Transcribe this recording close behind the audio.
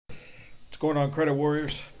going on, Credit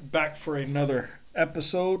Warriors? Back for another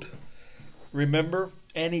episode. Remember,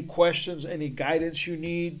 any questions, any guidance you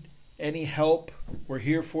need, any help, we're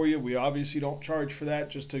here for you. We obviously don't charge for that,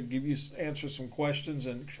 just to give you answer some questions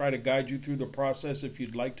and try to guide you through the process if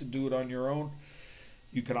you'd like to do it on your own.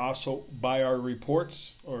 You can also buy our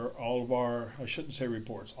reports, or all of our, I shouldn't say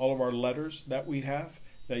reports, all of our letters that we have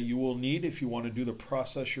that you will need if you want to do the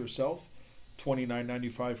process yourself.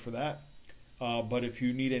 $29.95 for that. But if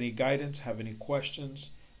you need any guidance, have any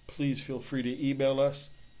questions, please feel free to email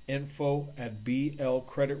us,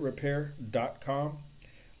 info@blcreditrepair.com.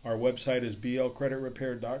 Our website is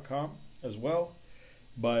blcreditrepair.com as well.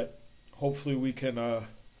 But hopefully we can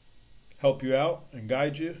help you out and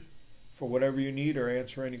guide you for whatever you need or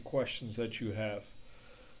answer any questions that you have.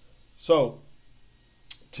 So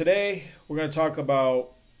today we're going to talk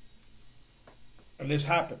about, and this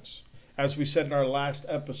happens, as we said in our last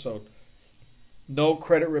episode, no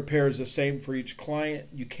credit repair is the same for each client.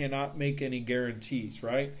 You cannot make any guarantees,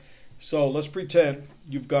 right? So let's pretend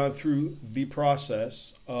you've gone through the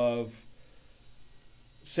process of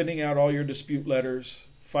sending out all your dispute letters,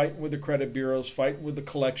 fighting with the credit bureaus, fighting with the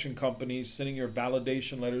collection companies, sending your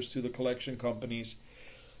validation letters to the collection companies,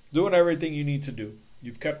 doing everything you need to do.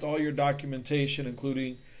 You've kept all your documentation,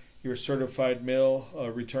 including your certified mail,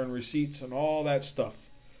 return receipts, and all that stuff,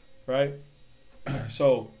 right?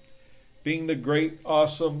 So being the great,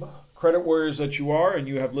 awesome credit warriors that you are, and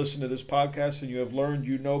you have listened to this podcast and you have learned,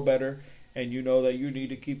 you know better, and you know that you need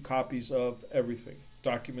to keep copies of everything.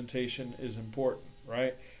 Documentation is important,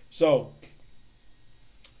 right? So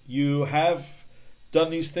you have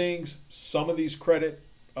done these things. Some of these credit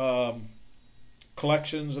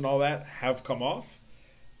collections and all that have come off.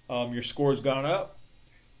 Your score's gone up.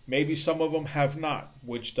 Maybe some of them have not,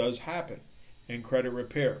 which does happen in credit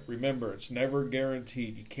repair. Remember, it's never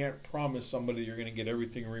guaranteed. You can't promise somebody you're going to get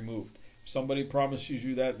everything removed. If somebody promises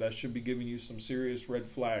you that, that should be giving you some serious red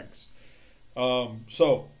flags.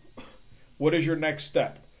 So what is your next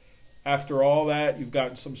step? After all that, you've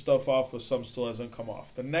gotten some stuff off, but some still hasn't come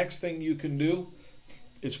off. The next thing you can do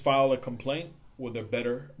is file a complaint with a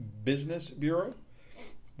Better Business Bureau,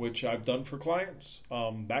 which I've done for clients.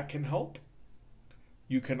 That can help.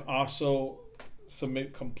 You can also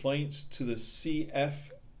submit complaints to the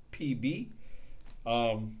CFPB.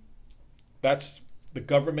 That's the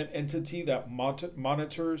government entity that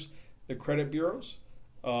monitors the credit bureaus.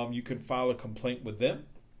 You can file a complaint with them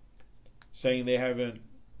saying they haven't,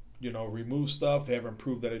 removed stuff, they haven't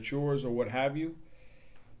proved that it's yours or what have you.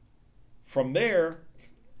 From there,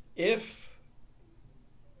 if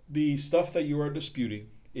the stuff that you are disputing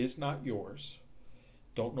is not yours,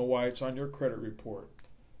 don't know why it's on your credit report,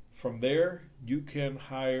 from there, you can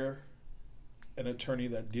hire an attorney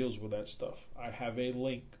that deals with that stuff. I have a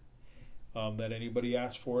link that anybody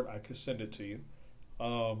asks for it, I can send it to you,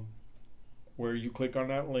 where you click on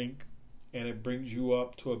that link and it brings you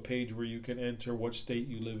up to a page where you can enter what state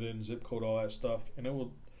you live in, zip code, all that stuff, and it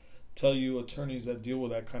will tell you attorneys that deal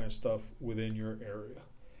with that kind of stuff within your area.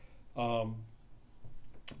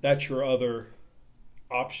 That's your other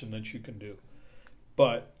option that you can do.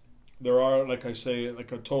 But there are, like I say,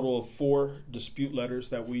 like a total of 4 dispute letters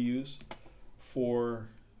that we use for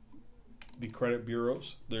the credit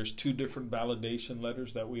bureaus. There's 2 different validation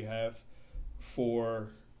letters that we have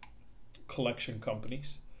for collection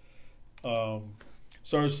companies. So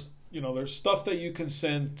there's stuff that you can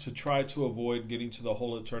send to try to avoid getting to the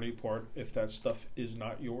whole attorney part if that stuff is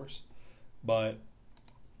not yours. But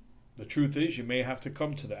the truth is, you may have to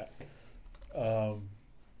come to that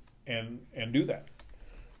and do that.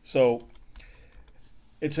 So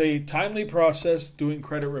it's a timely process doing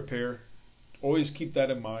credit repair. Always keep that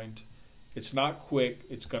in mind. It's not quick.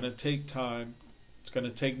 It's going to take time. It's going to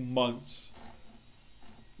take months.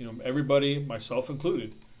 Everybody, myself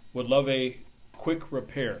included, would love a quick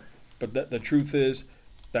repair. But the truth is,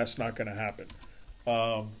 that's not going to happen.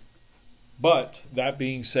 But that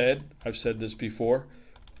being said, I've said this before,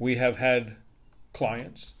 we have had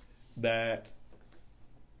clients that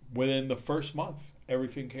within the first month,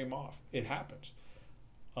 everything came off. It happens.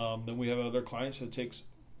 Then we have other clients that takes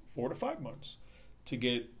 4 to 5 months to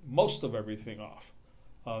get most of everything off,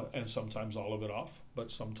 and sometimes all of it off, but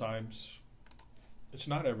sometimes it's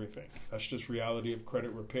not everything. That's just reality of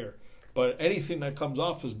credit repair. But anything that comes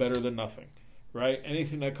off is better than nothing, right?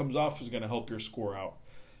 Anything that comes off is going to help your score out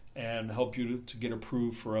and help you to get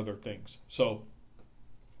approved for other things. So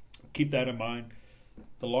keep that in mind.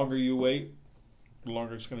 The longer you wait, the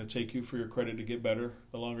longer it's going to take you for your credit to get better.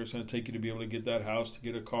 The longer it's going to take you to be able to get that house, to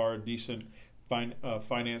get a car, a decent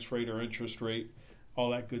finance rate or interest rate,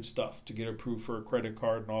 all that good stuff, to get approved for a credit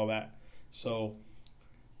card and all that. So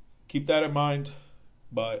keep that in mind.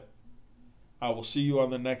 But I will see you on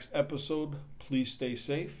the next episode. Please stay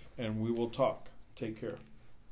safe, and we will talk. Take care.